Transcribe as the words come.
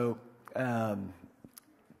So,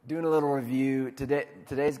 doing a little review today.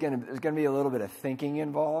 There's going to be a little bit of thinking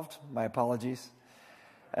involved. My apologies.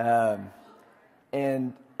 There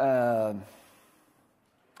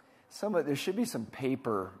should be some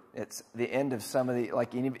paper. It's the end of some of the,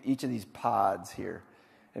 like each of these pods here.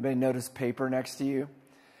 Anybody notice paper next to you?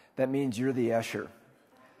 That means you're the usher.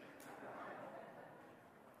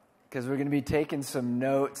 Because we're going to be taking some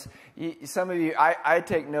notes. Some of you, I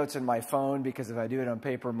take notes on my phone because if I do it on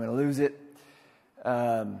paper, I'm going to lose it.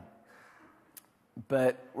 But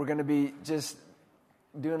we're going to be just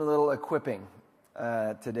doing a little equipping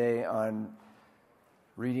today on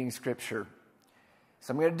reading Scripture.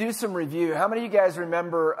 So I'm going to do some review. How many of you guys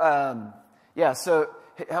remember? So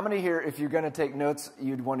how many here, if you're going to take notes,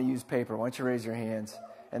 you'd want to use paper? Why don't you raise your hands?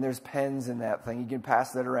 And there's pens in that thing. You can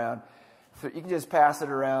pass that around. You can just pass it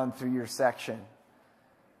around through your section.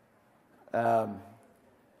 But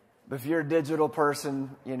if you're a digital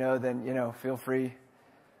person, then, feel free.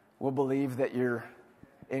 We'll believe that you're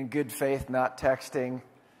in good faith, not texting,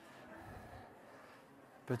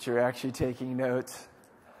 but you're actually taking notes.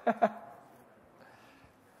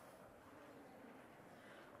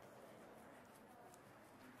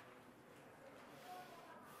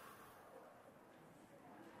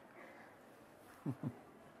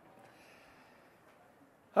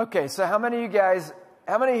 Okay, so how many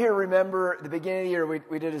here remember at the beginning of the year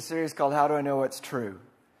we did a series called How Do I Know What's True?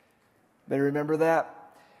 They remember that?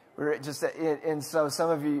 So some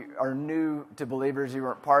of you are new to believers, you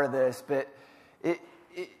weren't part of this, but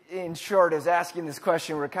in short, is asking this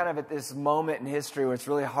question. We're kind of at this moment in history where it's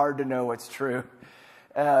really hard to know what's true,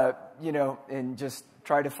 and just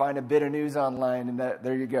try to find a bit of news online, and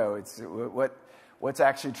there you go. It's what's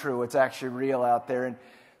actually true, what's actually real out there. And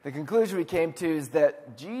the conclusion we came to is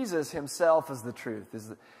that Jesus himself is the truth.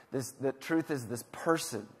 The truth is this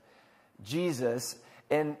person, Jesus.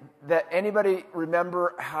 And that anybody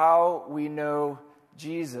remember how we know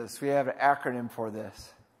Jesus? We have an acronym for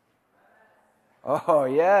this. Oh,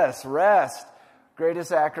 yes, REST. Greatest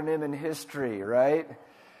acronym in history, right?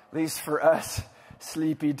 At least for us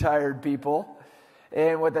sleepy, tired people.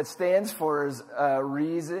 And what that stands for is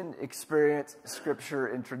reason, experience, scripture,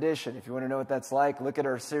 and tradition. If you want to know what that's like, look at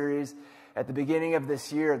our series at the beginning of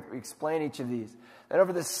this year. We explain each of these. And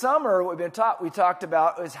over the summer, what we talked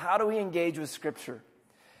about is how do we engage with scripture?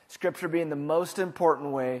 Scripture being the most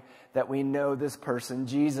important way that we know this person,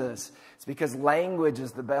 Jesus. It's because language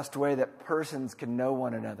is the best way that persons can know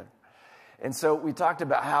one another. And so we talked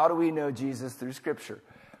about how do we know Jesus through scripture.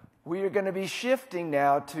 We are going to be shifting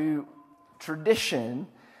now to tradition.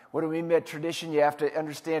 What do we mean by tradition? You have to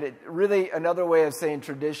understand it. Really, another way of saying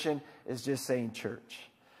tradition is just saying church.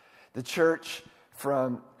 The church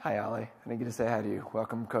from, hi, Ollie. I didn't get to say hi to you.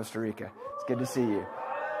 Welcome to Costa Rica. It's good to see you.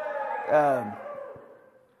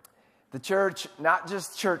 The church, not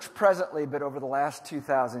just church presently, but over the last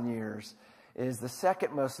 2,000 years, is the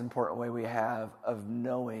second most important way we have of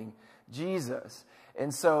knowing Jesus.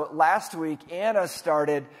 And so last week, Anna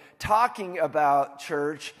started talking about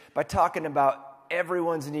church by talking about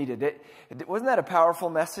everyone's needed. Wasn't that a powerful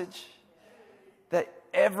message? That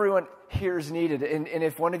everyone here is needed. And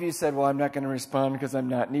if one of you said, well, I'm not going to respond because I'm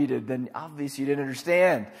not needed, then obviously you didn't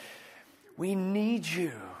understand. We need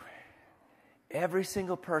you. Every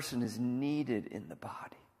single person is needed in the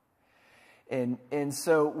body. And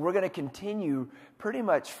so we're going to continue pretty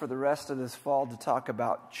much for the rest of this fall to talk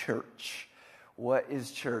about church. What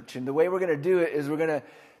is church? And the way we're going to do it is we're going to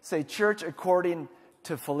say church according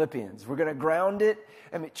to Philippians. We're going to ground it.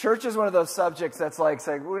 I mean, church is one of those subjects that's like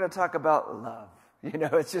saying, we're going to talk about love.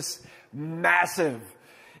 It's just massive.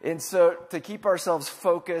 And so to keep ourselves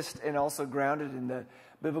focused and also grounded in the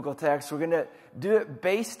biblical text, we're going to do it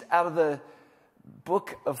based out of the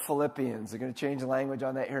book of Philippians. We're going to change the language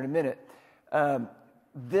on that here in a minute.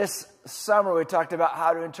 This summer we talked about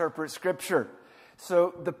how to interpret Scripture.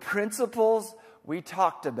 So the principles we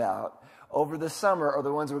talked about over the summer are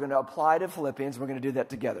the ones we're going to apply to Philippians. We're going to do that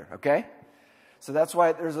together, okay? So that's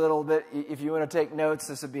why there's a little bit, if you want to take notes,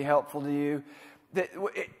 this would be helpful to you.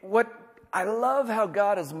 I love how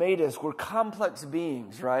God has made us. We're complex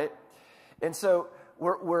beings, right? And so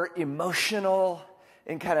we're emotional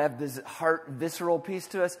and kind of have this heart, visceral piece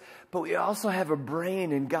to us, but we also have a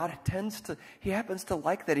brain, and God he happens to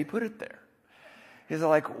like that he put it there. He's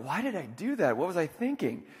like, why did I do that? What was I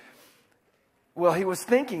thinking? Well, he was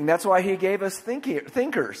thinking. That's why he gave us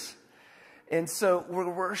thinkers. And so we're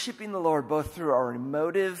worshiping the Lord both through our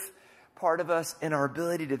emotive part of us and our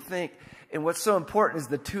ability to think. And what's so important is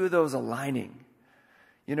the two of those aligning.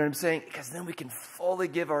 You know what I'm saying? Because then we can fully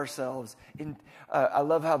give ourselves. I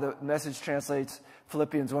love how the Message translates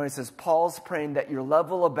Philippians 1. It says, Paul's praying that your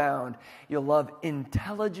love will abound. You'll love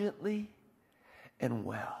intelligently and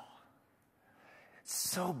well.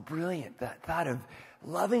 So brilliant, that thought of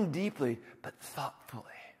loving deeply, but thoughtfully.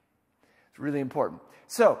 It's really important.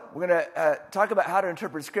 So we're going to talk about how to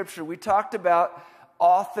interpret Scripture. We talked about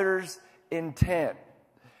author's intent.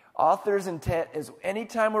 Author's intent is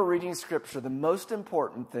anytime we're reading Scripture, the most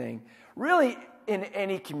important thing, really in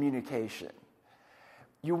any communication,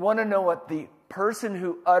 you want to know what the person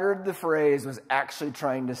who uttered the phrase was actually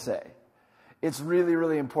trying to say. It's really,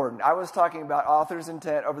 really important. I was talking about author's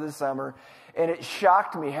intent over the summer, and it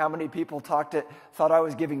shocked me how many people thought I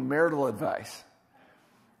was giving marital advice.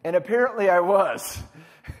 And apparently I was.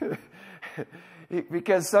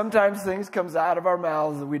 Because sometimes things comes out of our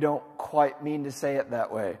mouths and we don't quite mean to say it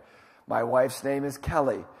that way. My wife's name is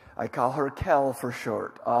Kelly. I call her Kel for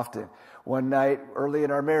short often. One night early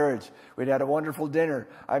in our marriage, we'd had a wonderful dinner.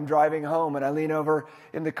 I'm driving home and I lean over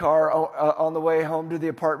in the car on the way home to the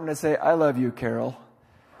apartment and say, I love you, Carol.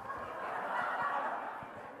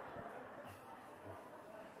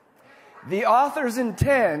 The author's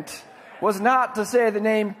intent was not to say the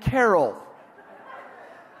name Carol.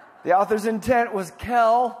 The author's intent was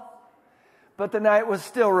Kel, but the night was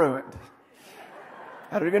still ruined.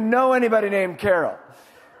 I don't even know anybody named Carol.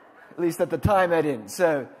 At least at the time I didn't.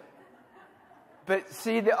 But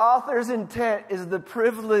see, the author's intent is the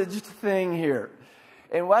privileged thing here.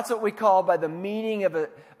 And that's what we call by the meaning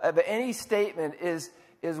of any statement is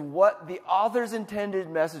what the author's intended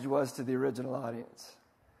message was to the original audience.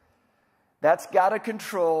 That's got to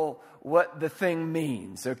control what the thing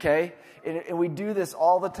means, okay? And we do this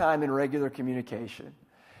all the time in regular communication.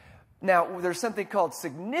 Now, there's something called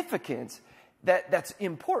significance that's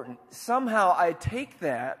important. Somehow I take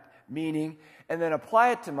that meaning and then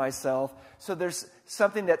apply it to myself, so there's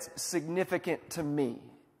something that's significant to me.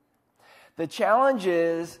 The challenge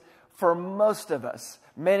is, for most of us,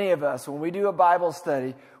 many of us, when we do a Bible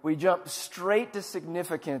study, we jump straight to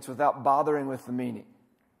significance without bothering with the meaning.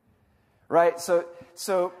 Right? So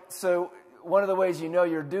one of the ways you know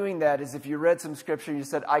you're doing that is if you read some scripture and you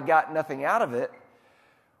said, I got nothing out of it.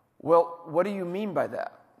 Well, what do you mean by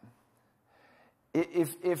that?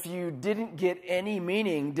 If you didn't get any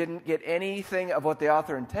meaning, didn't get anything of what the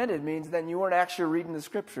author intended, means then you weren't actually reading the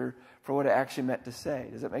scripture for what it actually meant to say.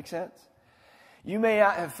 Does that make sense? You may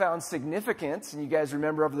not have found significance, and you guys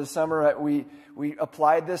remember over the summer we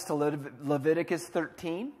applied this to Leviticus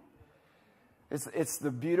 13. It's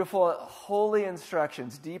the beautiful, holy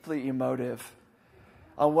instructions, deeply emotive,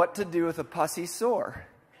 on what to do with a pussy sore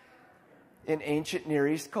in ancient Near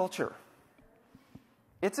East culture.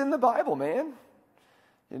 It's in the Bible, man.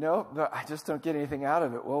 You know, but I just don't get anything out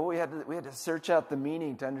of it. Well, we had to search out the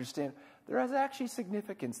meaning to understand there is actually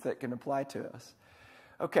significance that can apply to us.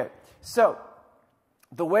 Okay, so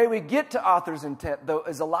the way we get to author's intent, though,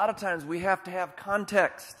 is a lot of times we have to have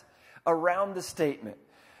context around the statement.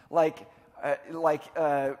 Like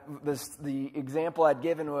the example I'd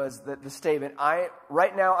given was that the statement,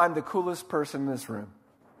 right now I'm the coolest person in this room.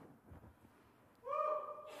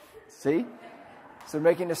 See? So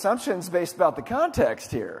making assumptions based about the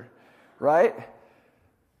context here, right?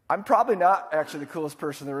 I'm probably not actually the coolest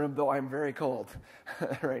person in the room, though I'm very cold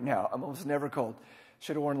right now. I'm almost never cold.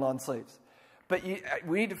 Should have worn long sleeves. But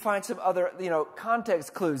we need to find some other,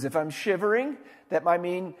 context clues. If I'm shivering, that might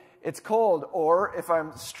mean it's cold. Or if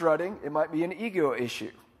I'm strutting, it might be an ego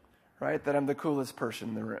issue, right? That I'm the coolest person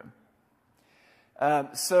in the room.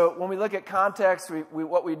 So when we look at context,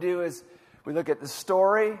 what we do is we look at the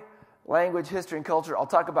story, language, history, and culture. I'll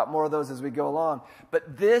talk about more of those as we go along.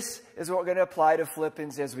 But this is what we're going to apply to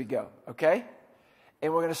Philippians as we go, okay?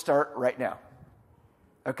 And we're going to start right now.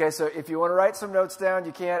 Okay, so if you want to write some notes down,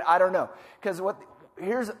 you can. I don't know. Because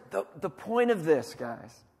here's the point of this,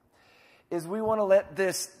 guys, is we want to let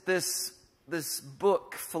this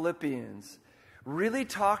book, Philippians, really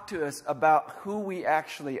talk to us about who we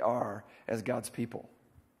actually are as God's people.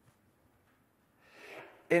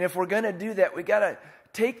 And if we're going to do that, we got to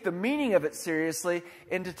take the meaning of it seriously,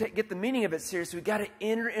 and to get the meaning of it seriously, we got to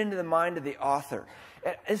enter into the mind of the author.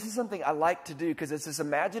 And this is something I like to do because it's this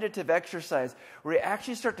imaginative exercise where you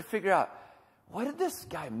actually start to figure out, what did this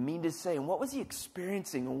guy mean to say, and what was he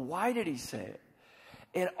experiencing, and why did he say it?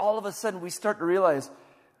 And all of a sudden we start to realize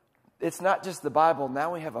it's not just the Bible.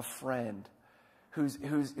 Now we have a friend who's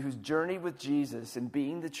journeyed with Jesus and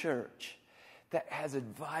being the church, that has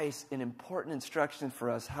advice and important instruction for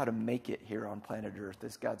us how to make it here on planet Earth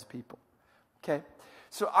as God's people. Okay?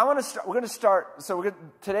 So we're going to start. So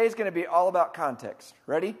today's going to be all about context.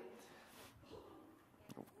 Ready?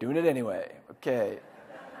 Doing it anyway. Okay.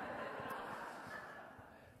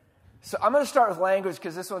 So I'm going to start with language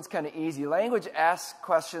because this one's kind of easy. Language asks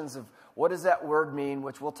questions of what does that word mean,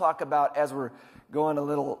 which we'll talk about as we're going a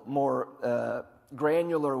little more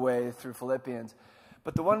granular way through Philippians.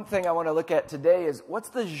 But the one thing I want to look at today is what's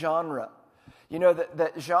the genre? You know,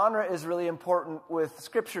 that genre is really important with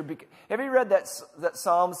Scripture. Have you read that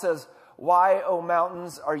psalm says, "Why, O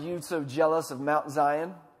mountains, are you so jealous of Mount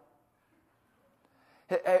Zion?"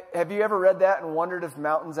 Have you ever read that and wondered if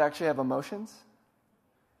mountains actually have emotions?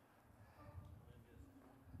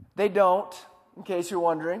 They don't, in case you're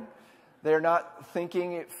wondering. They're not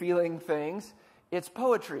thinking, feeling things. It's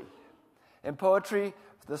poetry. And poetry,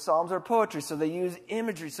 the Psalms are poetry, so they use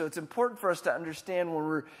imagery. So it's important for us to understand when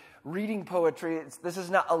we're reading poetry, this is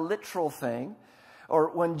not a literal thing. Or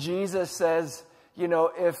when Jesus says, you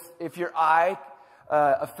know, if your eye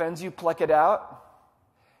offends you, pluck it out.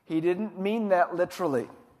 He didn't mean that literally.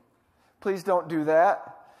 Please don't do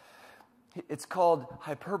that. It's called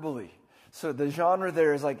hyperbole. So the genre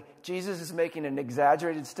there is like Jesus is making an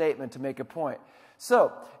exaggerated statement to make a point.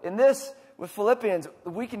 So in this, with Philippians,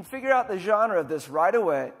 we can figure out the genre of this right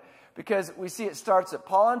away because we see it starts at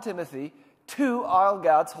Paul and Timothy, to all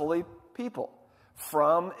God's holy people,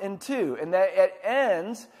 from and to. And that it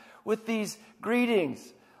ends with these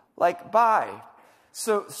greetings, like bye.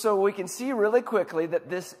 So we can see really quickly that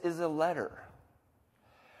this is a letter.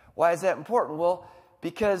 Why is that important? Well,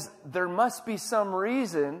 because there must be some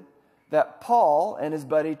reason that Paul and his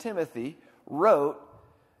buddy Timothy wrote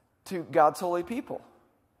to God's holy people.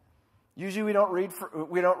 Usually we don't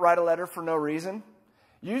write a letter for no reason.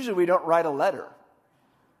 Usually we don't write a letter.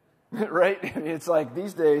 Right? I mean, it's like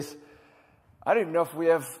these days, I don't even know if we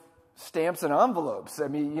have stamps and envelopes. I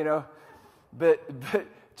mean, you know, but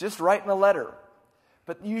just writing a letter.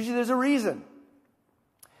 But usually there's a reason.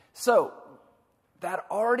 So that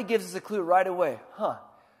already gives us a clue right away.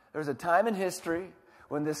 There's a time in history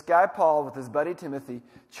when this guy Paul with his buddy Timothy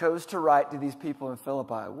chose to write to these people in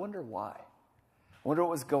Philippi. I wonder why. I wonder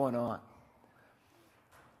what was going on.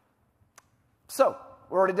 So,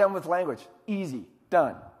 we're already done with language. Easy.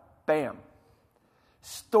 Done. Bam.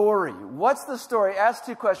 Story. What's the story? Ask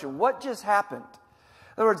two questions. What just happened?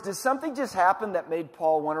 In other words, did something just happen that made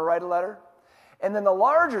Paul want to write a letter? And then the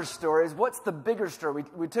larger story is, what's the bigger story?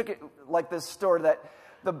 We took it like this story that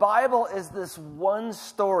the Bible is this one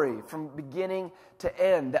story from beginning to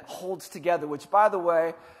end that holds together, which, by the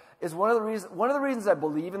way, is one of the reasons I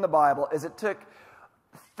believe in the Bible is it took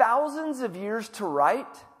thousands of years to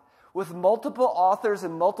write with multiple authors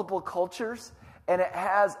and multiple cultures, and it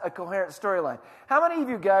has a coherent storyline. How many of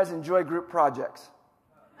you guys enjoy group projects?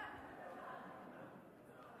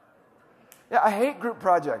 Yeah, I hate group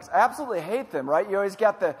projects. I absolutely hate them, right? You always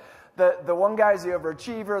got the one guy's the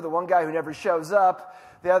overachiever, the one guy who never shows up,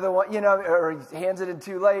 the other one, you know, or he hands it in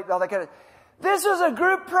too late, all that kind of. This was a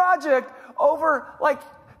group project over like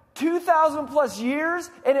 2,000 plus years,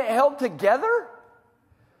 and it held together.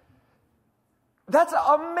 That's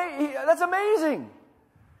amazing.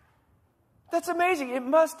 That's amazing. It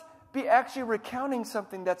must be actually recounting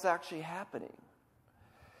something that's actually happening.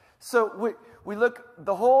 So we look,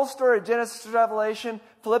 the whole story of Genesis to Revelation,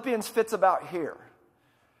 Philippians fits about here.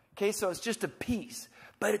 Okay, so it's just a piece,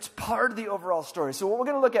 but it's part of the overall story. So what we're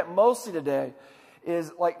going to look at mostly today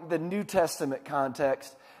is like the New Testament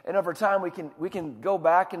context. And over time, we can go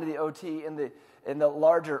back into the OT in the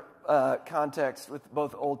larger context with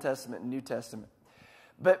both Old Testament and New Testament.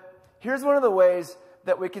 But here's one of the ways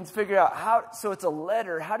that we can figure out how, so it's a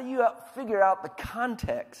letter. How do you figure out the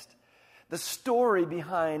context, the story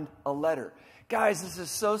behind a letter? Guys, this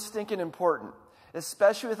is so stinking important,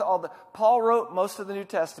 especially with Paul wrote most of the New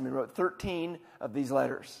Testament, he wrote 13 of these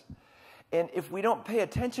letters. And if we don't pay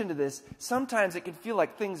attention to this, sometimes it can feel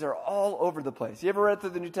like things are all over the place. You ever read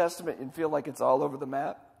through the New Testament and feel like it's all over the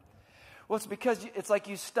map? Well, it's because it's like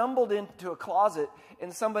you stumbled into a closet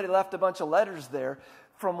and somebody left a bunch of letters there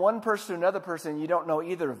from one person to another person, and you don't know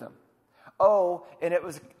either of them. Oh, and it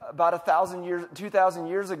was about 2,000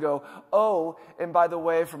 years ago. Oh, and by the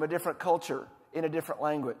way, from a different culture, in a different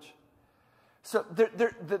language. So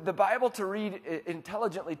the Bible to read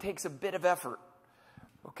intelligently takes a bit of effort,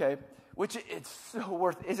 okay? Which it's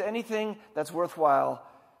so is anything that's worthwhile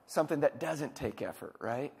something that doesn't take effort,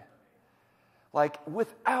 right? Like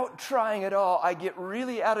without trying at all, I get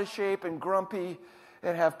really out of shape and grumpy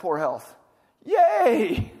and have poor health.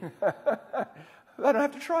 Yay! I don't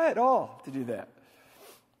have to try at all to do that.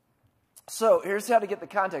 So here's how to get the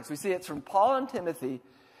context. We see it's from Paul and Timothy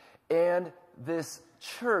and this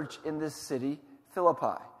church in this city,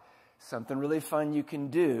 Philippi. Something really fun you can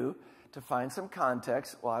do to find some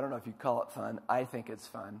context, well, I don't know if you call it fun, I think it's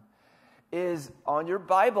fun, is on your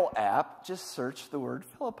Bible app, just search the word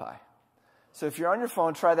Philippi. So if you're on your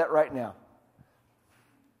phone, try that right now.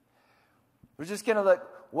 We're just going to look,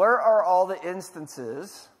 where are all the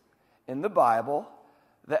instances in the Bible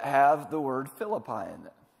that have the word Philippi in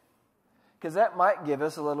them? Because that might give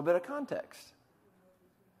us a little bit of context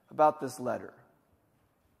about this letter.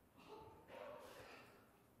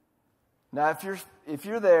 Now, if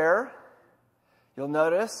you're there, you'll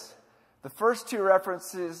notice the first two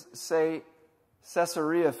references say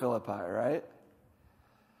Caesarea Philippi, right?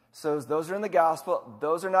 So those are in the gospel.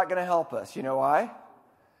 Those are not going to help us. You know why?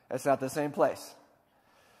 It's not the same place.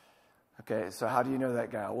 Okay, so how do you know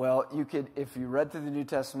that, Gyle? Well, you could, if you read through the New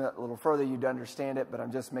Testament a little further, you'd understand it, but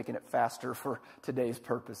I'm just making it faster for today's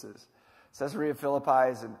purposes. Caesarea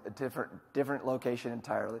Philippi is a different location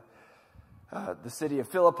entirely. The city of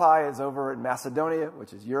Philippi is over in Macedonia,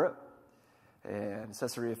 which is Europe. And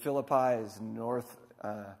Caesarea Philippi is north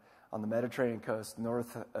on the Mediterranean coast,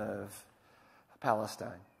 north of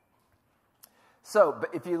Palestine. So,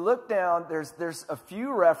 but if you look down, there's a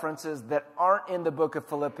few references that aren't in the book of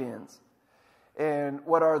Philippians. And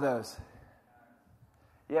what are those?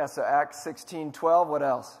 Yeah, so Acts 16:12, what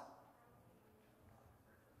else?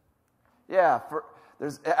 Yeah,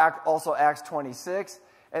 there's also Acts 26,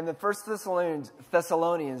 and the 1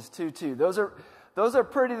 Thessalonians 2:2. Those are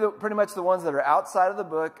pretty much the ones that are outside of the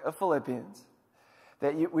book of Philippians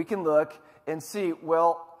that we can look and see,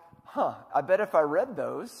 well, I bet if I read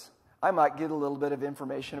those, I might get a little bit of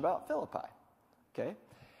information about Philippi. Okay?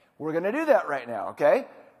 We're going to do that right now, okay?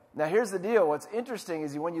 Now, here's the deal. What's interesting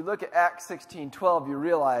is when you look at Acts 16:12, you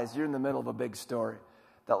realize you're in the middle of a big story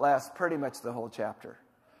that lasts pretty much the whole chapter.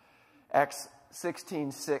 Acts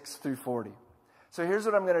 16:6 through 40. So here's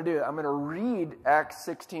what I'm going to do. I'm going to read Acts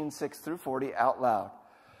 16:6 through 40 out loud.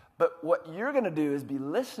 But what you're going to do is be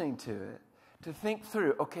listening to it to think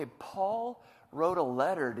through, okay, Paul wrote a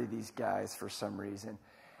letter to these guys for some reason.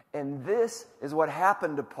 And this is what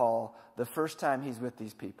happened to Paul the first time he's with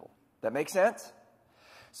these people. That make sense?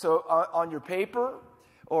 So on your paper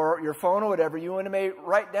or your phone or whatever, you want to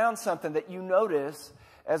write down something that you notice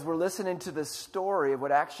as we're listening to the story of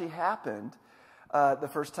what actually happened the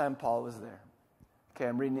first time Paul was there. Okay,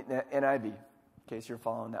 I'm reading NIV, in case you're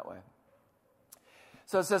following that way.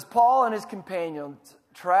 So it says, Paul and his companions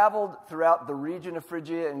traveled throughout the region of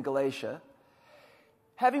Phrygia and Galatia,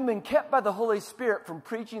 having been kept by the Holy Spirit from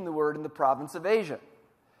preaching the word in the province of Asia.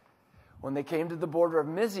 When they came to the border of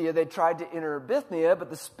Mysia, they tried to enter Bithynia,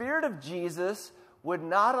 but the Spirit of Jesus would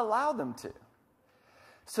not allow them to.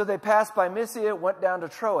 So they passed by Mysia, went down to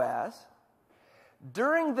Troas.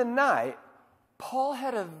 During the night, Paul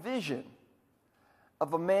had a vision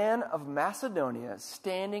of a man of Macedonia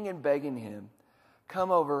standing and begging him,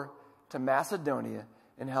 come over to Macedonia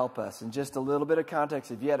and help us. And just a little bit of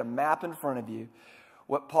context, if you had a map in front of you,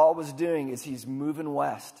 what Paul was doing is he's moving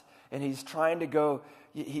west, and he's trying to go,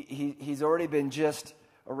 he's already been just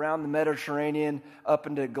around the Mediterranean, up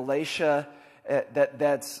into Galatia,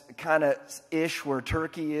 that's kind of ish where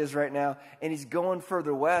Turkey is right now, and he's going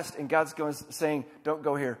further west, and God's saying, don't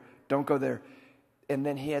go here, don't go there. And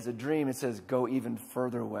then he has a dream and says, go even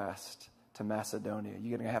further west to Macedonia.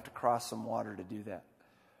 You're going to have to cross some water to do that.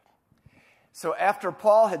 So after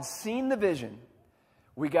Paul had seen the vision,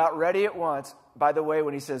 we got ready at once. By the way,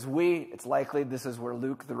 when he says we, it's likely this is where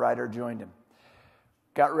Luke, the writer, joined him.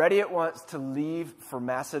 Got ready at once to leave for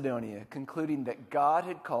Macedonia, concluding that God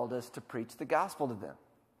had called us to preach the gospel to them.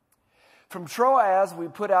 From Troas, we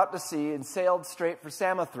put out to sea and sailed straight for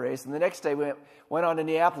Samothrace, and the next day we went on to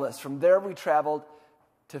Neapolis. From there, we traveled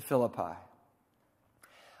to Philippi,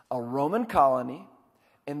 a Roman colony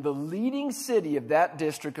in the leading city of that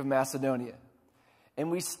district of Macedonia. And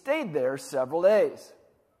we stayed there several days.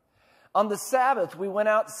 On the Sabbath, we went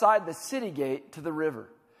outside the city gate to the river,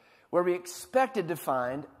 where we expected to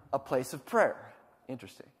find a place of prayer.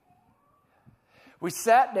 Interesting. We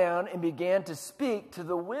sat down and began to speak to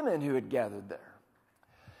the women who had gathered there.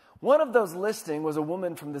 One of those listening was a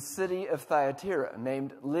woman from the city of Thyatira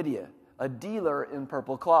named Lydia, a dealer in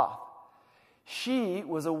purple cloth. She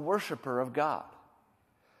was a worshiper of God.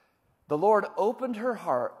 The Lord opened her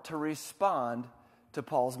heart to respond to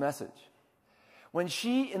Paul's message. When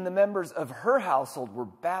she and the members of her household were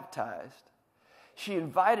baptized, she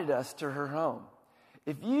invited us to her home.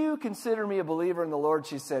 If you consider me a believer in the Lord,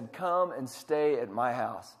 she said, come and stay at my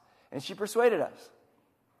house. And she persuaded us.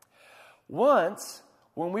 Once,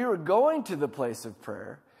 when we were going to the place of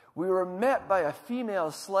prayer, we were met by a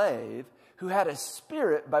female slave who had a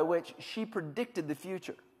spirit by which she predicted the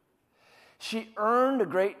future. She earned a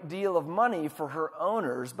great deal of money for her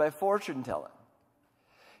owners by fortune telling.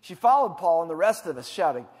 She followed Paul and the rest of us,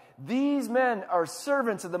 shouting, "These men are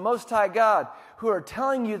servants of the Most High God who are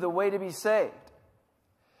telling you the way to be saved."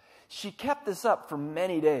 She kept this up for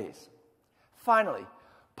many days. Finally,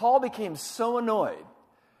 Paul became so annoyed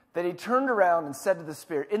that he turned around and said to the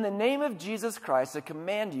spirit, "In the name of Jesus Christ, I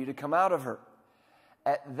command you to come out of her."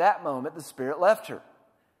 At that moment, the spirit left her.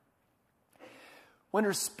 When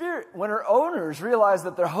her owners realized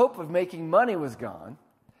that their hope of making money was gone,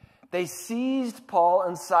 they seized Paul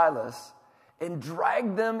and Silas and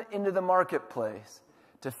dragged them into the marketplace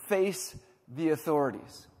to face the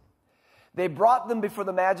authorities. They brought them before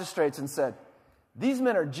the magistrates and said, "These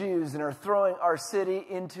men are Jews and are throwing our city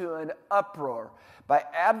into an uproar by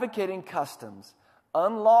advocating customs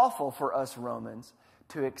unlawful for us Romans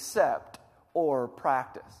to accept or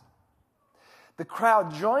practice." The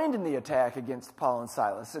crowd joined in the attack against Paul and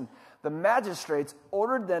Silas, and the magistrates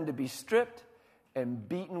ordered them to be stripped and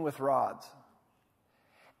beaten with rods.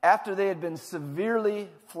 After they had been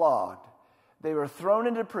severely flogged, they were thrown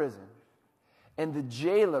into prison, and the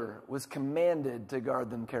jailer was commanded to guard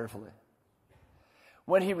them carefully.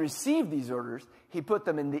 When he received these orders, he put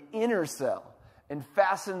them in the inner cell and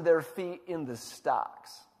fastened their feet in the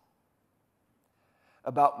stocks.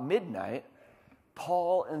 About midnight,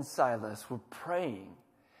 Paul and Silas were praying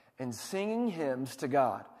and singing hymns to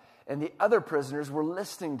God, and the other prisoners were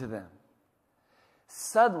listening to them.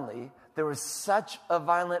 Suddenly, there was such a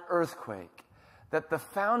violent earthquake that the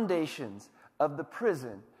foundations of the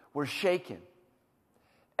prison were shaken.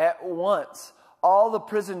 At once, all the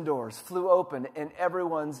prison doors flew open and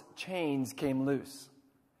everyone's chains came loose.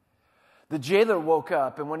 The jailer woke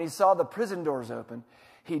up, and when he saw the prison doors open,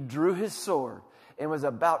 he drew his sword and was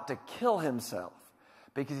about to kill himself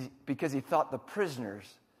because he thought the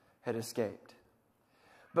prisoners had escaped.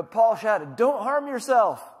 But Paul shouted, "Don't harm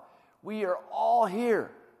yourself. We are all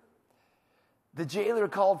here." The jailer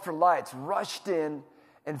called for lights, rushed in,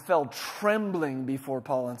 and fell trembling before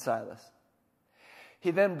Paul and Silas.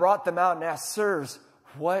 He then brought them out and asked, "Sirs,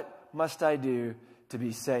 what must I do to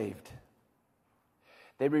be saved?"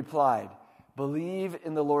 They replied, "Believe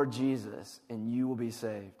in the Lord Jesus, and you will be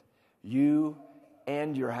saved, you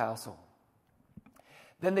and your household."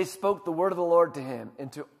 Then they spoke the word of the Lord to him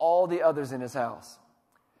and to all the others in his house.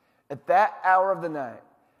 At that hour of the night,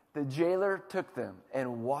 the jailer took them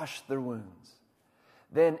and washed their wounds.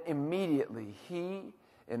 Then immediately he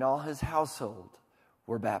and all his household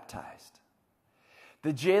were baptized.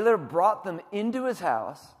 The jailer brought them into his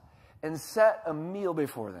house and set a meal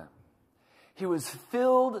before them. He was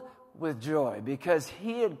filled with joy because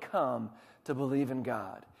he had come to believe in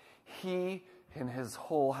God, he and his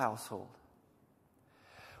whole household.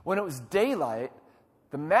 When it was daylight,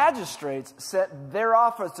 the magistrates sent their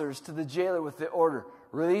officers to the jailer with the order,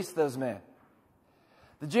 "Release those men."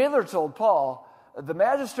 The jailer told Paul, "The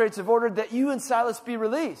magistrates have ordered that you and Silas be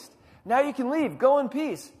released. Now you can leave. Go in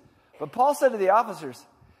peace." But Paul said to the officers,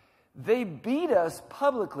 "They beat us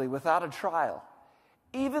publicly without a trial,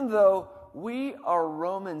 even though we are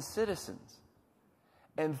Roman citizens,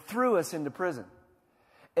 and threw us into prison.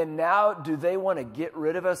 And now do they want to get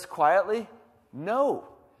rid of us quietly? No.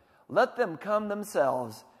 Let them come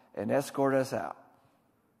themselves and escort us out."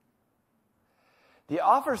 The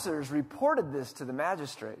officers reported this to the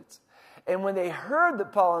magistrates, and when they heard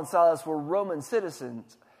that Paul and Silas were Roman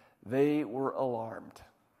citizens, they were alarmed.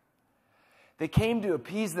 They came to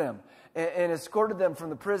appease them and escorted them from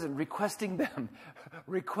the prison, requesting them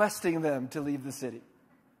to leave the city.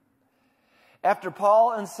 After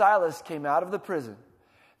Paul and Silas came out of the prison,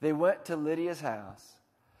 they went to Lydia's house,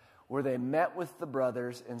 where they met with the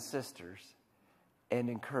brothers and sisters and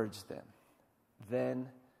encouraged them.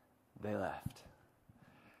 Then they left.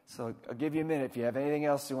 So I'll give you a minute if you have anything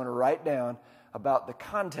else you want to write down about the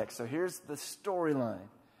context. So here's the storyline.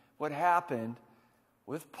 What happened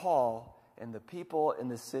with Paul and the people in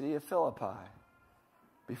the city of Philippi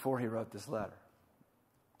before he wrote this letter.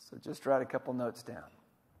 So just write a couple notes down.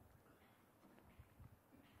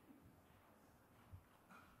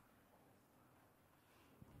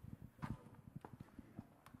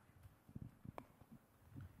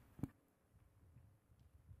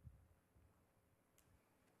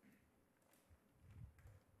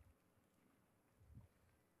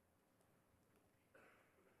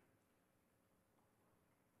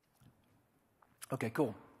 Okay,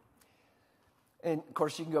 cool. And of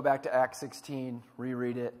course, you can go back to Acts 16,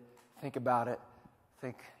 reread it, think about it.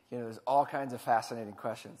 There's all kinds of fascinating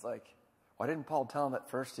questions. Like, why didn't Paul tell him at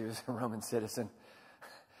first he was a Roman citizen?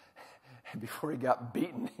 And before he got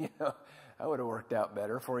beaten, that would have worked out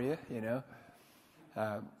better for you,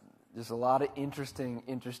 Just a lot of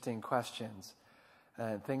interesting questions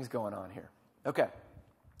and things going on here. Okay.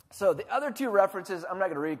 So the other two references, I'm not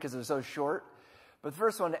going to read because they're so short. But the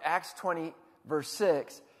first one, Acts 20, verse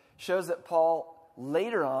 6, shows that Paul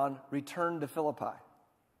later on returned to Philippi.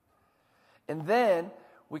 And then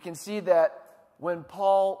we can see that when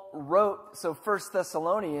Paul wrote, so 1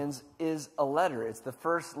 Thessalonians is a letter. It's the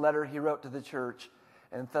first letter he wrote to the church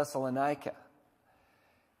in Thessalonica.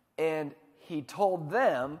 And he told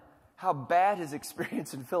them how bad his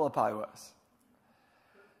experience in Philippi was.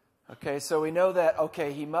 Okay, so we know that,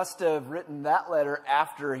 okay, he must have written that letter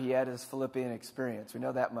after he had his Philippian experience. We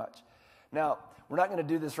know that much. Now, we're not going to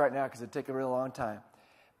do this right now because it'd take a really long time.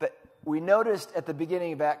 But we noticed at the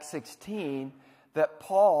beginning of Acts 16 that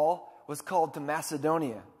Paul was called to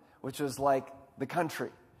Macedonia, which was like the country.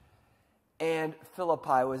 And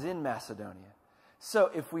Philippi was in Macedonia.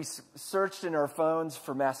 So if we searched in our phones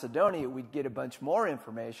for Macedonia, we'd get a bunch more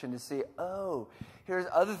information to see, oh, here's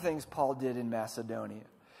other things Paul did in Macedonia.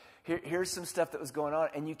 Here's some stuff that was going on,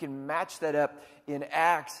 and you can match that up in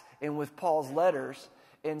Acts and with Paul's letters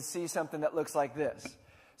and see something that looks like this.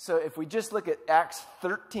 So if we just look at Acts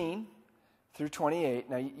 13 through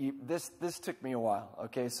 28, now this took me a while,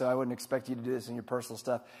 okay, so I wouldn't expect you to do this in your personal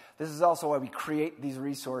stuff. This is also why we create these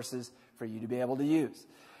resources for you to be able to use.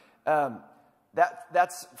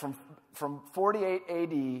 That's from 48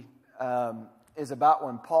 AD is about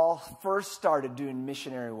when Paul first started doing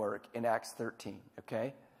missionary work in Acts 13,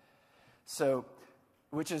 okay? So,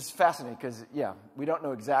 which is fascinating because, yeah, we don't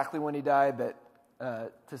know exactly when he died, but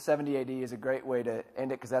to 70 AD is a great way to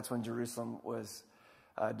end it because that's when Jerusalem was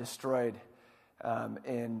destroyed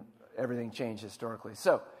and everything changed historically.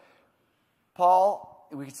 So, Paul,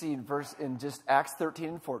 we can see in just Acts 13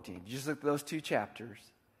 and 14, just look at those two chapters.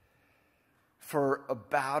 For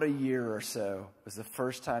about a year or so was the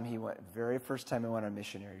very first time he went on a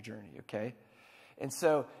missionary journey, okay? And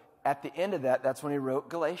so at the end of that, that's when he wrote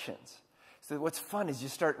Galatians. So what's fun is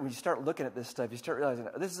when you start looking at this stuff, you start realizing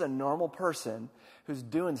this is a normal person who's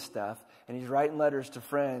doing stuff, and he's writing letters to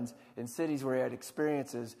friends in cities where he had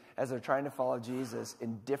experiences as they're trying to follow Jesus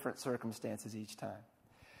in different circumstances each time.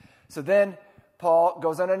 So then Paul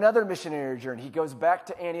goes on another missionary journey. He goes back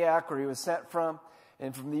to Antioch where he was sent from,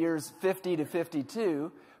 and from the years 50 to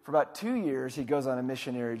 52, for about 2 years, he goes on a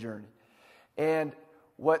missionary journey. And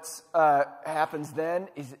what happens then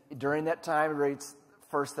is during that time, he writes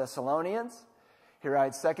 1 Thessalonians, he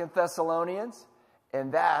writes 2 Thessalonians,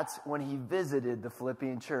 and that's when he visited the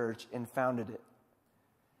Philippian church and founded it.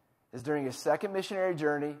 It's during his second missionary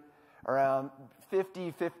journey, around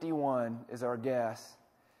 51 is our guess.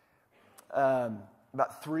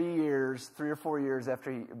 About 3 or 4 years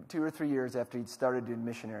after 2 or 3 years after he'd started doing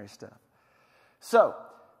missionary stuff. So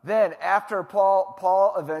then after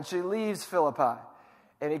Paul eventually leaves Philippi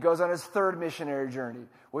and he goes on his third missionary journey,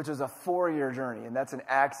 which was a 4-year journey, and that's in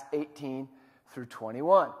Acts 18 through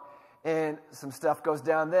 21. And some stuff goes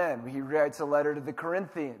down then. He writes a letter to the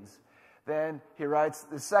Corinthians. Then he writes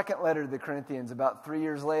the second letter to the Corinthians about 3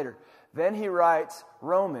 years later. Then he writes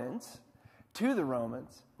Romans to the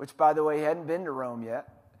Romans, which, by the way, he hadn't been to Rome yet.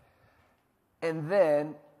 And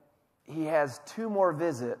then he has 2 more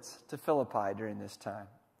visits to Philippi during this time.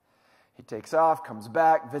 He takes off, comes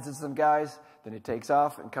back, visits them guys, then he takes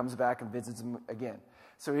off and comes back and visits them again.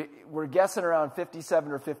 So we're guessing around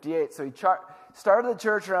 57 or 58. So he started the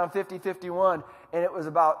church around 50, 51, and it was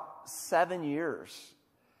about 7 years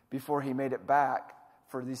before he made it back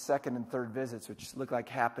for these second and third visits, which look like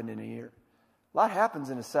happened in a year. A lot happens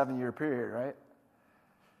in a 7-year period, right?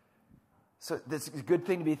 So that's a good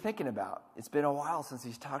thing to be thinking about. It's been a while since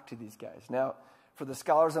he's talked to these guys. Now, for the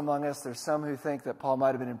scholars among us, there's some who think that Paul might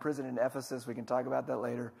have been in prison in Ephesus. We can talk about that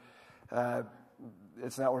later.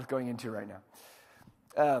 It's not worth going into right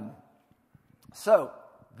now. So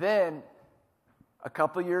then, a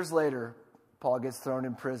couple years later, Paul gets thrown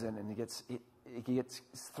in prison, and he gets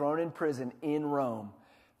thrown in prison in Rome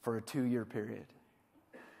for a 2-year period.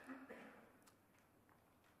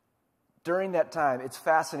 During that time, it's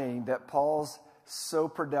fascinating that Paul's so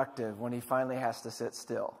productive when he finally has to sit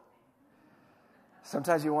still.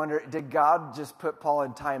 Sometimes you wonder, did God just put Paul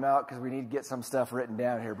in timeout because we need to get some stuff written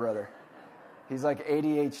down here, brother? He's like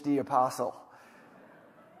ADHD apostle.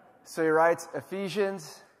 So he writes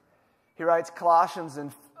Ephesians, he writes Colossians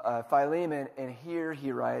and Philemon, and here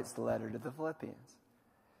he writes the letter to the Philippians.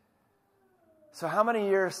 So how many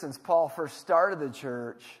years since Paul first started the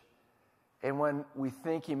church and when we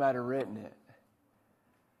think he might have written it?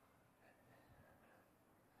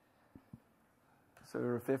 So we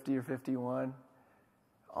were 50 or 51.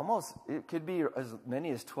 Almost, it could be as many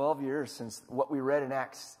as 12 years since what we read in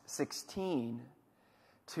Acts 16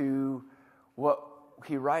 to what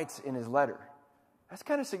he writes in his letter. That's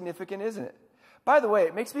kind of significant, isn't it? By the way,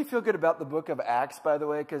 it makes me feel good about the book of Acts, by the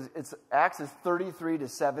way, because Acts is 33 to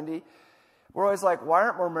 70. We're always like, why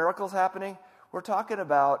aren't more miracles happening? We're talking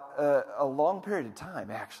about a long period of time,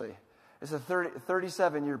 actually. It's a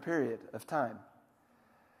 37-year period of time.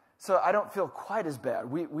 So I don't feel quite as bad.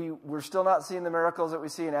 We're still not seeing the miracles that we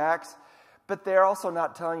see in Acts, but they're also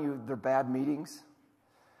not telling you they're bad meetings.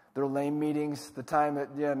 They're lame meetings. The time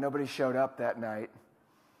that nobody showed up that night.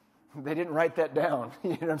 They didn't write that down.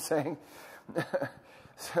 You know what I'm saying?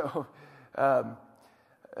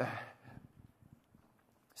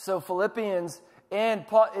 So Philippians and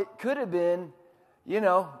Paul, it could have been, I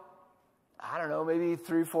don't know, maybe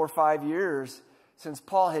 3, 4, 5 years since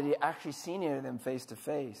Paul had actually seen any of them face to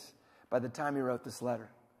face by the time he wrote this letter.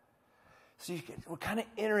 So we're kind of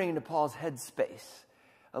entering into Paul's headspace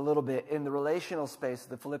a little bit in the relational space of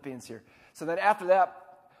the Philippians here. So then after that,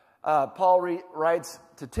 Paul writes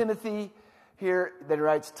to Timothy here, then he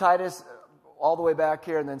writes Titus all the way back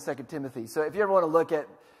here, and then 2 Timothy. So if you ever want to look at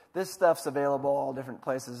this stuff's available all different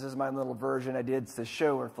places. This is my little version I did to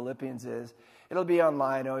show where Philippians is. It'll be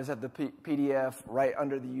online. I always have the PDF right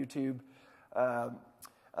under the YouTube not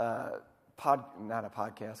a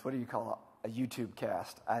podcast. What do you call it? A YouTube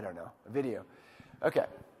cast. I don't know. A video. Okay.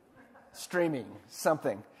 Streaming.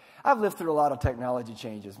 Something. I've lived through a lot of technology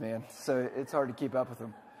changes, man. So it's hard to keep up with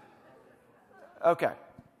them. Okay.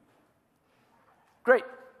 Great.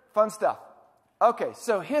 Fun stuff. Okay,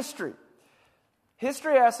 so history.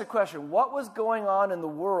 History asks the question, what was going on in the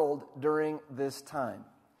world during this time?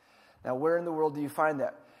 Now, where in the world do you find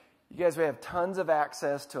that? You guys may have tons of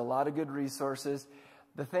access to a lot of good resources.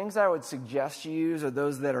 The things I would suggest you use are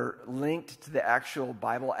those that are linked to the actual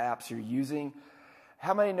Bible apps you're using.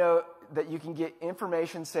 How many know that you can get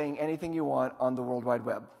information saying anything you want on the World Wide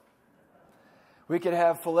Web? We could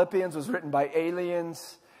have Philippians was written by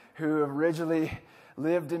aliens who originally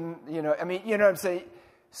lived in, you know what I'm saying?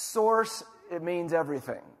 Source, it means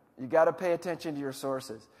everything. You got to pay attention to your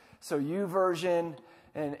sources. So YouVersion,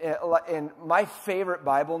 and my favorite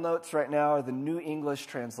Bible notes right now are the New English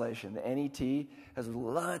Translation. The NET has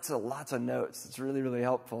lots of notes. It's really, really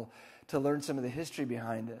helpful to learn some of the history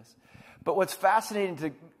behind this. But what's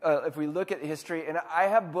fascinating if we look at history, and I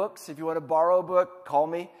have books. If you want to borrow a book, call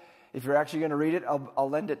me. If you're actually going to read it, I'll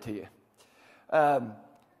lend it to you.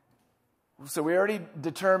 So we already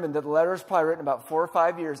determined that the letter is probably written about 4 or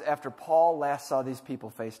 5 years after Paul last saw these people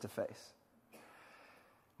face to face.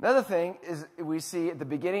 Another thing is we see at the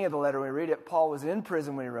beginning of the letter, when we read it, Paul was in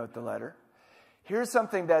prison when he wrote the letter. Here's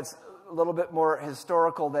something that's a little bit more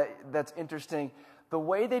historical that's interesting. The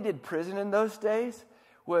way they did prison in those days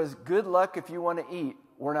was good luck if you want to eat.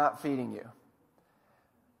 We're not feeding you.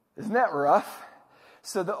 Isn't that rough?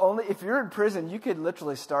 So if you're in prison, you could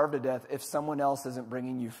literally starve to death if someone else isn't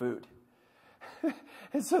bringing you food.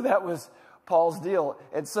 And so that was Paul's deal.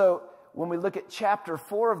 And so when we look at chapter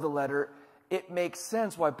 4 of the letter, it makes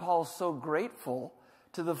sense why Paul's so grateful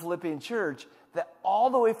to the Philippian church that all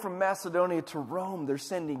the way from Macedonia to Rome, they're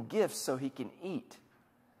sending gifts so he can eat.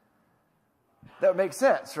 That makes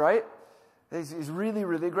sense, right? He's really,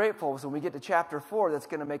 really grateful. So when we get to chapter 4, that's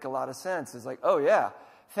going to make a lot of sense. It's like, oh yeah,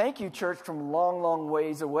 thank you, church, from long, long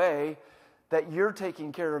ways away that you're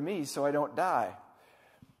taking care of me so I don't die.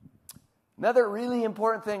 Another really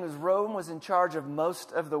important thing is Rome was in charge of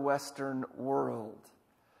most of the Western world.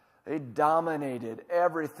 They dominated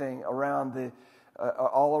everything around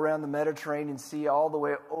all around the Mediterranean Sea, all the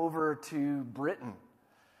way over to Britain.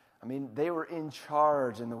 I mean, they were in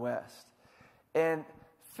charge in the West. And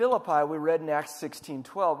Philippi, we read in Acts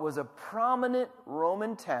 16:12, was a prominent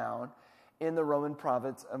Roman town in the Roman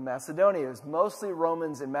province of Macedonia. It was mostly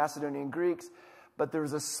Romans and Macedonian Greeks, but there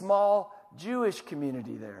was a small Jewish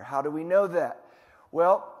community there. How do we know that?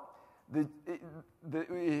 Well, I'm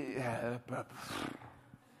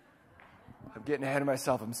getting ahead of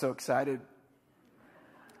myself. I'm so excited.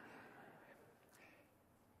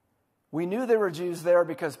 We knew there were Jews there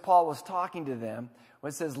because Paul was talking to them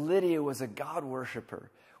when it says Lydia was a God worshiper.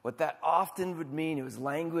 What that often would mean, it was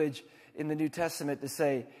language in the New Testament to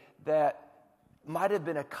say that might have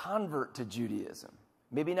been a convert to Judaism.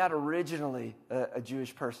 Maybe not originally a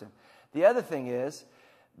Jewish person. The other thing is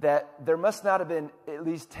that there must not have been at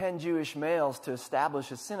least 10 Jewish males to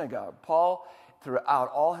establish a synagogue. Paul,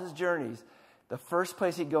 throughout all his journeys, the first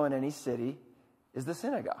place he'd go in any city is the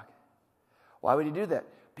synagogue. Why would he do that?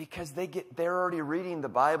 Because they're already reading the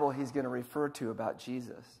Bible he's going to refer to about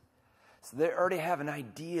Jesus. So they already have an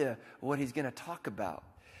idea of what he's going to talk about.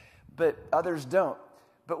 But others don't.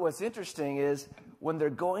 But what's interesting is when they're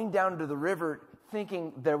going down to the river,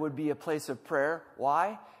 thinking there would be a place of prayer.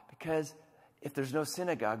 Why? Because if there's no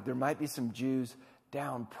synagogue, there might be some Jews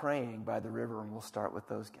down praying by the river, and we'll start with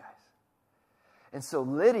those guys. And so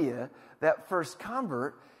Lydia, that first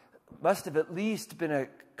convert, must have at least been a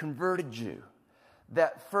converted Jew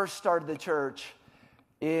that first started the church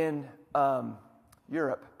in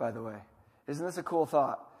Europe, by the way. Isn't this a cool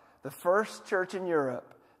thought? The first church in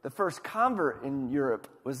Europe, the first convert in Europe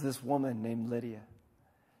was this woman named Lydia.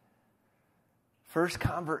 First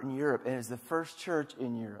convert in Europe, and it's the first church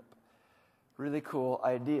in Europe. Really cool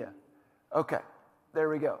idea. Okay, there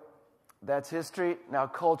we go. That's history. Now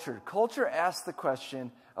culture. Culture asks the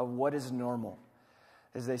question of what is normal.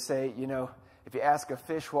 As they say, if you ask a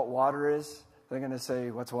fish what water is, they're going to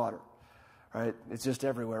say, what's water? Right? It's just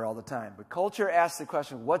everywhere all the time. But culture asks the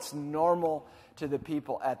question, what's normal to the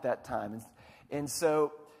people at that time? And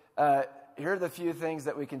so here are the few things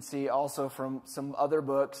that we can see also from some other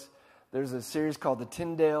books. There's a series called the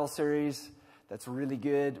Tyndale series that's really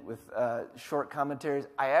good with short commentaries.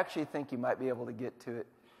 I actually think you might be able to get to it.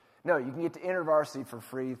 No, you can get to InterVarsity for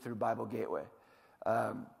free through Bible Gateway.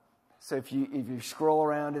 So if you scroll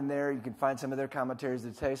around in there, you can find some of their commentaries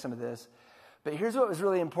that tell you some of this. But here's what was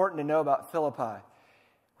really important to know about Philippi.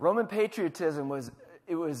 Roman patriotism was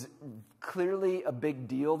clearly a big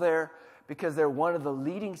deal there because they're one of the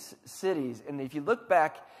leading cities. And if you look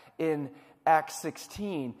back in Acts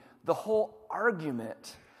 16, the whole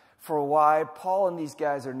argument for why Paul and these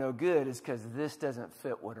guys are no good is because this doesn't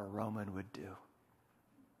fit what a Roman would do.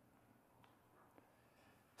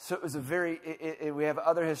 So it was we have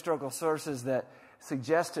other historical sources that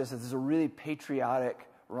suggest to us that this is a really patriotic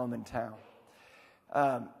Roman town.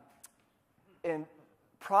 And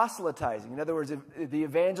proselytizing, in other words, the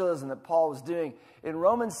evangelism that Paul was doing in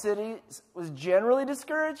Roman cities was generally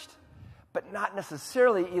discouraged, but not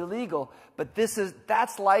necessarily illegal. But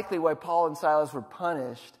that's likely why Paul and Silas were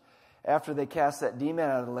punished after they cast that demon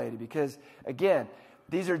out of the lady. Because, again,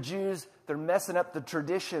 these are Jews, they're messing up the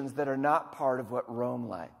traditions that are not part of what Rome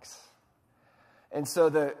likes. And so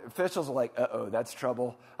the officials are like, uh-oh, that's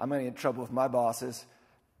trouble. I'm going to get in trouble with my bosses.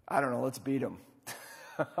 I don't know, let's beat them.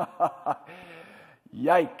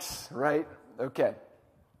 Yikes, right? Okay.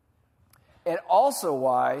 And also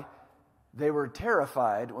why they were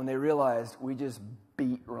terrified when they realized we just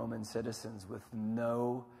beat Roman citizens with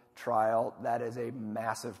no trial. That is a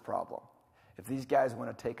massive problem. If these guys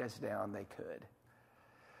want to take us down, they could.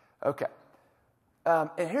 Okay.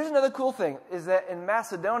 And here's another cool thing, is that in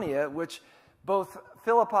Macedonia, which both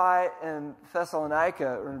Philippi and Thessalonica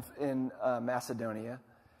are in Macedonia,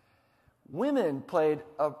 women played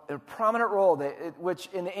a prominent role, which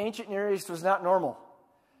in the ancient Near East was not normal.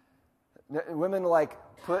 Women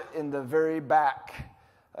put in the very back,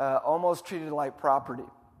 almost treated like property.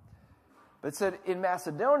 But it said in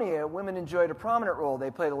Macedonia, women enjoyed a prominent role.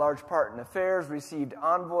 They played a large part in affairs, received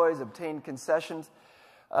envoys, obtained concessions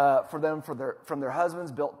from their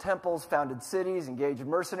husbands, built temples, founded cities, engaged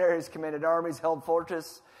mercenaries, commanded armies, held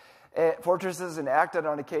fortresses, and acted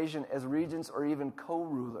on occasion as regents or even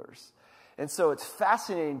co-rulers. And so it's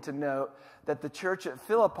fascinating to note that the church at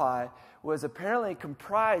Philippi was apparently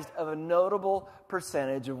comprised of a notable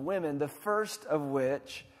percentage of women, the first of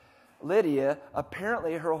which, Lydia,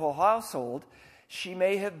 apparently her whole household, she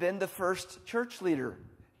may have been the first church leader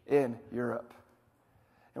in Europe.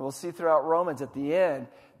 And we'll see throughout Romans at the end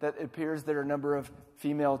that it appears there are a number of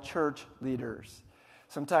female church leaders.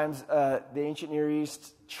 Sometimes the ancient Near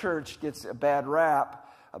East church gets a bad rap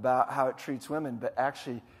about how it treats women, but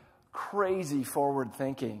actually crazy forward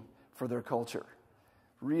thinking for their culture.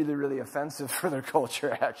 Really, really offensive for their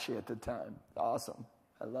culture actually at the time. Awesome.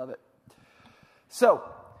 I love it. So,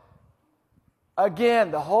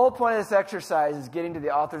 again, the whole point of this exercise is getting to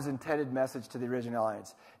the author's intended message to the original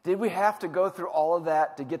audience. Did we have to go through all of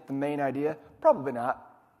that to get the main idea? Probably not.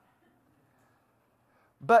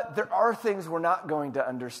 But there are things we're not going to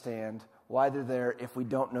understand why they're there if we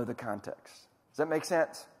don't know the context. Does that make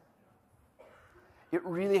sense? It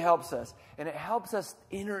really helps us. And it helps us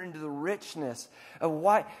enter into the richness of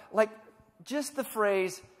why. Just the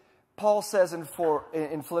phrase Paul says in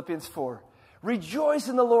Philippians 4. Rejoice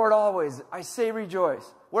in the Lord always. I say rejoice.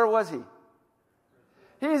 Where was he?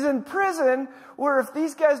 He's in prison where if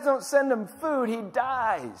these guys don't send him food, he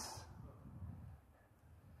dies.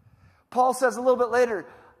 Paul says a little bit later,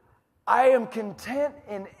 I am content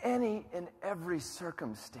in any and every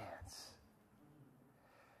circumstance.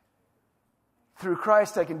 Through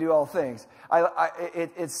Christ I can do all things.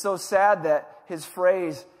 It's so sad that his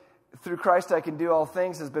phrase, through Christ I can do all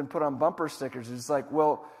things, has been put on bumper stickers. It's like,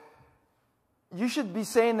 well, you should be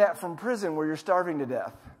saying that from prison where you're starving to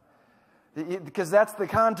death. Because that's the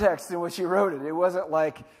context in which he wrote it. It wasn't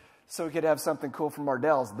like, so we could have something cool from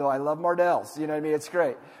Mardel's, though I love Mardel's. You know what I mean? It's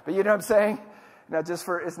great. But you know what I'm saying?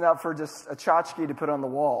 It's not for just a tchotchke to put on the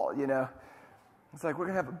wall, you know? It's like, we're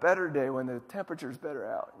going to have a better day when the temperature's better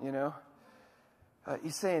out, you know?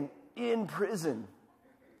 He's saying, in prison,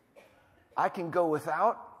 I can go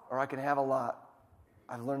without or I can have a lot.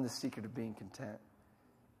 I've learned the secret of being content.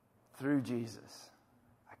 Through Jesus,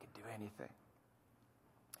 I can do anything.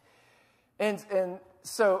 And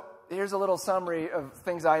so here's a little summary of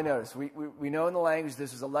things I noticed. We know in the language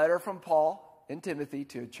this is a letter from Paul and Timothy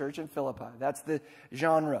to a church in Philippi. That's the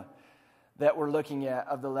genre that we're looking at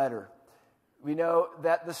of the letter. We know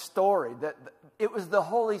that the story, that it was the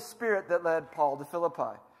Holy Spirit that led Paul to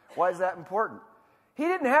Philippi. Why is that important? He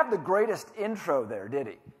didn't have the greatest intro there, did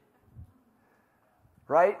he?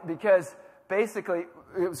 Right? Because basically,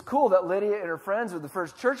 it was cool that Lydia and her friends were the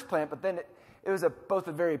first church plant, but then it was both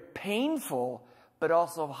a very painful but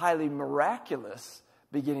also highly miraculous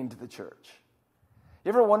beginning to the church. You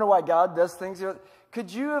ever wonder why God does things?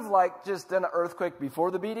 Could you have just done an earthquake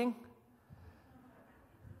before the beating?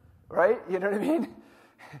 Right? You know what I mean?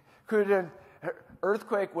 Could have done an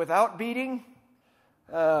earthquake without beating?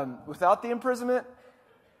 Without the imprisonment?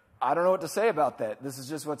 I don't know what to say about that. This is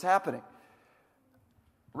just what's happening.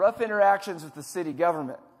 Rough interactions with the city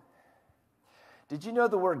government. Did you know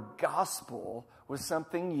the word gospel was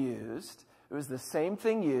something used? It was the same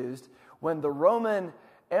thing used when the Roman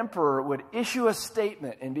emperor would issue a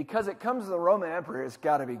statement. And because it comes from the Roman emperor, it's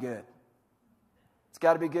got to be good. It's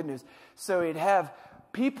got to be good news. So he'd have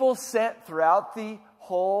people sent throughout the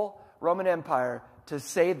whole Roman Empire to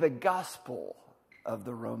say the gospel of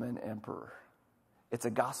the Roman emperor. It's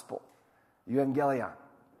a gospel. Evangelion.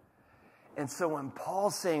 And so when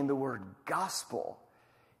Paul's saying the word gospel,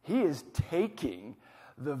 he is taking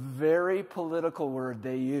the very political word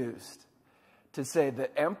they used to say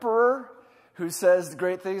the emperor who says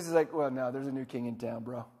great things is like, well, no, there's a new king in town,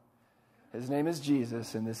 bro. His name is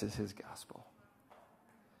Jesus, and this is his gospel.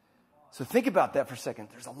 So think about that for a second.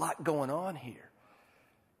 There's a lot going on here.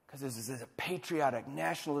 Because this is a patriotic,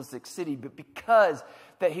 nationalistic city, but because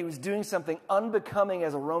that he was doing something unbecoming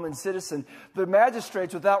as a Roman citizen, the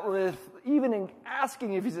magistrates, without really even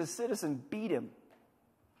asking if he's a citizen, beat him.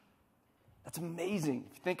 That's amazing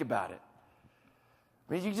if you think about it.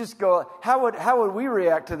 I mean, you just go, how would we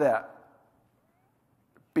react to that?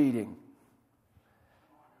 Beating.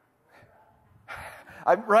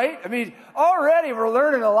 Right? I mean, already we're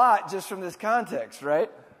learning a lot just from this context,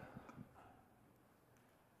 right?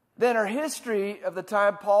 Then our history of the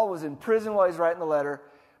time Paul was in prison while he's writing the letter,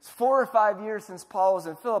 it's 4 or 5 years since Paul was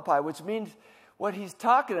in Philippi, which means what he's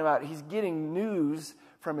talking about, he's getting news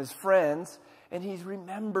from his friends, and he's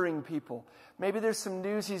remembering people. Maybe there's some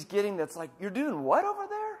news he's getting that's like, you're doing what over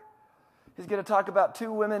there? He's going to talk about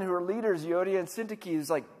 2 women who are leaders, Euodia and Syntyche.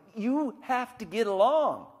 He's like, you have to get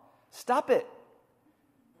along. Stop it.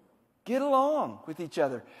 Get along with each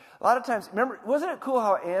other. A lot of times, remember, wasn't it cool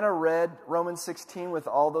how Anna read Romans 16 with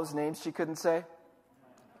all those names she couldn't say?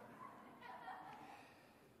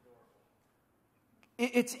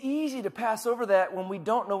 It's easy to pass over that when we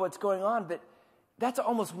don't know what's going on, but that's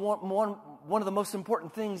almost one of the most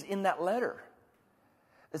important things in that letter.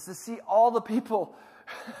 Is to see all the people,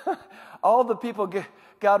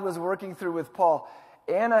 God was working through with Paul.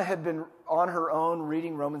 Anna had been on her own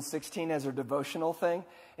reading Romans 16 as her devotional thing.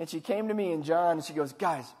 And she came to me and John and she goes,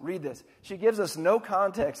 guys, read this. She gives us no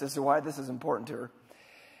context as to why this is important to her.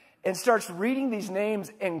 And starts reading these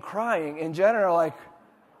names and crying. And Jen and I are like,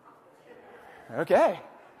 okay.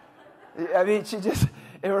 I mean,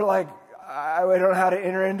 and we're like, I don't know how to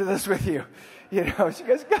enter into this with you. You know, she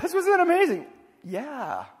goes, guys, wasn't that amazing?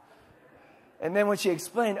 Yeah. And then when she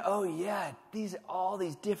explained, oh yeah, all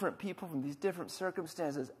these different people from these different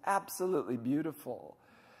circumstances, absolutely beautiful.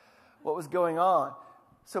 What was going on?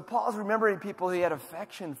 So Paul's remembering people he had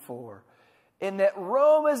affection for. And that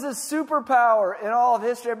Rome is a superpower in all of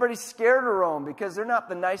history. Everybody's scared of Rome because they're not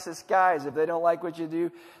the nicest guys. If they don't like what you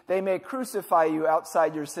do, they may crucify you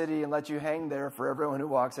outside your city and let you hang there for everyone who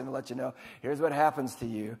walks in to let you know, here's what happens to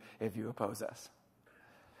you if you oppose us.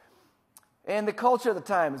 And the culture of the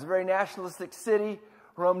time is a very nationalistic city.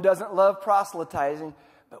 Rome doesn't love proselytizing,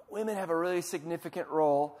 but women have a really significant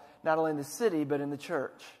role, not only in the city, but in the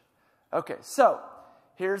church. Okay, so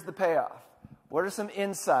here's the payoff. What are some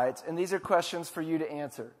insights? And these are questions for you to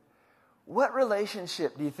answer. What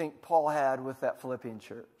relationship do you think Paul had with that Philippian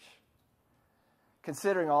church?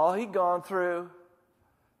 Considering all he'd gone through,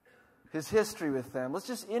 his history with them. Let's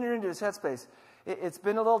just enter into his headspace. It's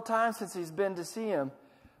been a little time since he's been to see him,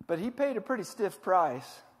 but he paid a pretty stiff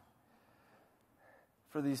price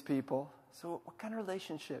for these people. So what kind of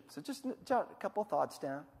relationship? So just jot a couple thoughts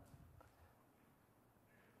down.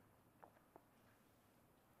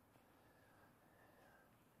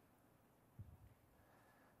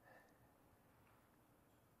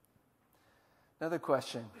 Another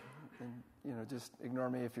question, and just ignore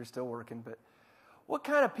me if you're still working, but what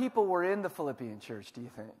kind of people were in the Philippian church, do you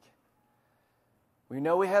think? We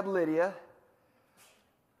know we had Lydia.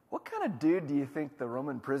 What kind of dude do you think the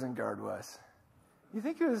Roman prison guard was? You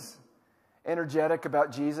think he was energetic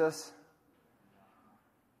about Jesus?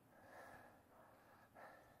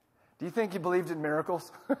 Do you think he believed in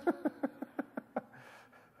miracles?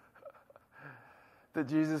 That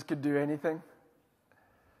Jesus could do anything?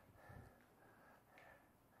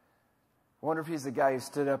 I wonder if he's the guy who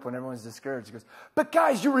stood up when everyone's discouraged. He goes, but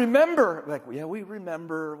guys, you remember. Like, yeah, we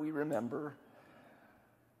remember.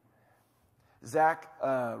 Zach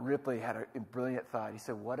Ripley had a brilliant thought. He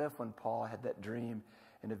said, what if when Paul had that dream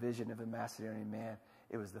and a vision of a Macedonian man,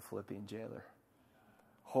 it was the Philippian jailer?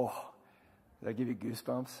 Oh, did I give you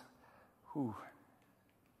goosebumps? Whew.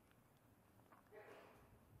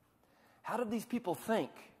 How did these people think?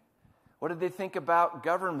 What did they think about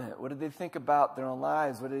government? What did they think about their own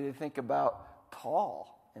lives? What did they think about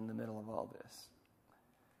Paul in the middle of all this?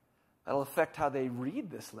 That'll affect how they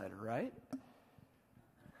read this letter, right?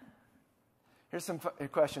 Here's some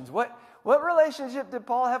questions. What relationship did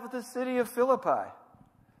Paul have with the city of Philippi?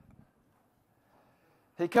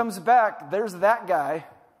 He comes back, there's that guy.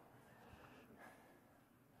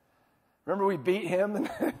 Remember we beat him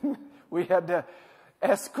and we had to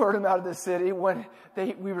escort him out of the city when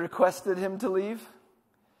we requested him to leave?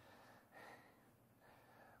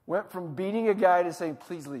 Went from beating a guy to saying,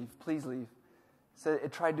 please leave, please leave. So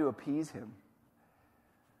it tried to appease him.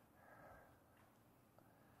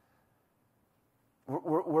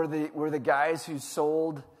 Were the guys who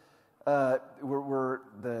sold, were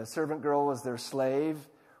the servant girl was their slave,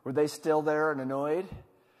 were they still there and annoyed?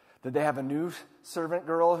 Did they have a new servant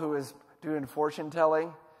girl who was doing fortune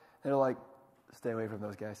telling? They're like, stay away from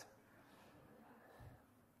those guys.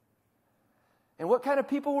 And what kind of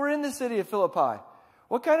people were in the city of Philippi?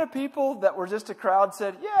 What kind of people that were just a crowd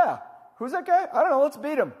said, yeah, who's that guy? I don't know, let's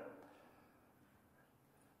beat him.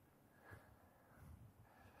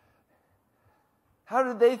 How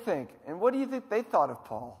did they think? And what do you think they thought of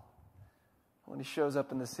Paul when he shows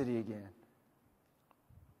up in the city again?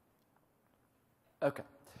 Okay,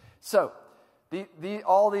 so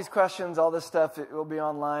all these questions, all this stuff, it will be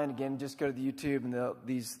online. Again, just go to the YouTube and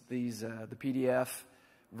the PDF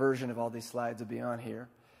version of all these slides will be on here.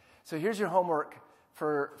 So here's your homework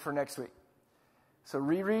for next week. So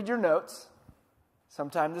reread your notes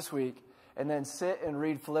sometime this week, and then sit and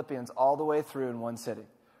read Philippians all the way through in one sitting.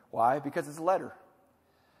 Why? Because it's a letter.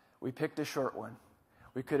 We picked a short one.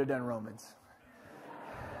 We could have done Romans.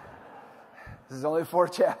 This is only 4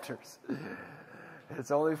 chapters.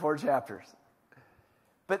 It's only 4 chapters.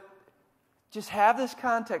 But just have this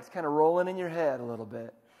context kind of rolling in your head a little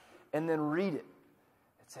bit, and then read it.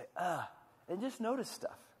 And say, and just notice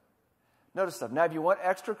stuff. Notice stuff. Now, if you want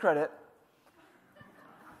extra credit,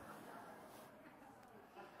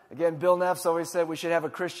 again, Bill Neff's always said we should have a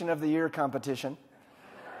Christian of the Year competition.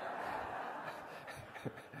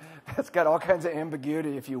 That's got all kinds of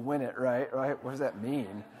ambiguity if you win it, right? What does that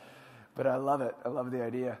mean? But I love it. I love the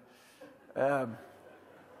idea.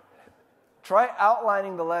 Try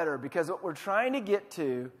outlining the letter, because what we're trying to get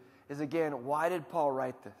to is, again, why did Paul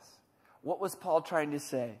write this? What was Paul trying to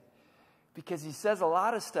say? Because he says a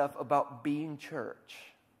lot of stuff about being church.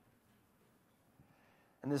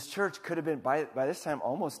 And this church could have been, by this time,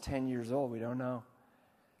 almost 10 years old. We don't know.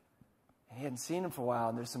 And he hadn't seen him for a while,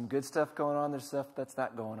 and there's some good stuff going on. There's stuff that's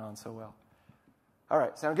not going on so well. All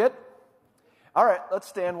right, sound good? All right, let's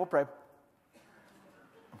stand. We'll pray.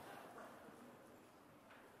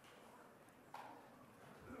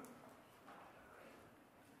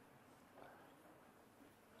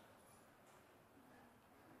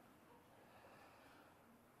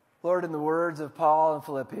 Lord, in the words of Paul in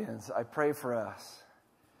Philippians, I pray for us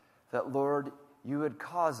that, Lord, you would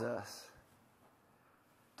cause us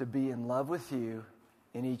to be in love with you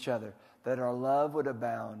in each other, that our love would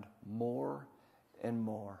abound more and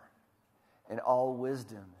more in all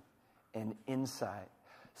wisdom and insight,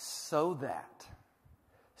 so that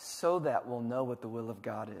we'll know what the will of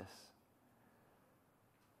God is.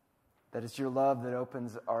 That it's your love that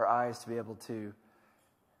opens our eyes to be able to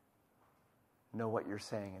know what you're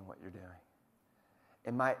saying and what you're doing.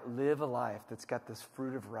 And might live a life that's got this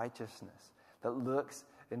fruit of righteousness, that looks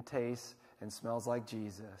and tastes and smells like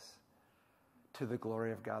Jesus, to the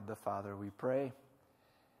glory of God the Father, we pray.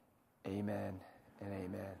 Amen and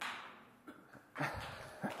amen.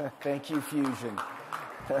 Thank you, Fusion.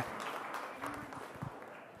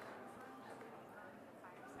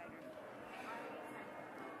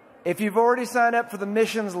 If you've already signed up for the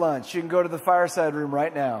missions lunch, you can go to the fireside room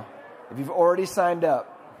right now. If you've already signed up.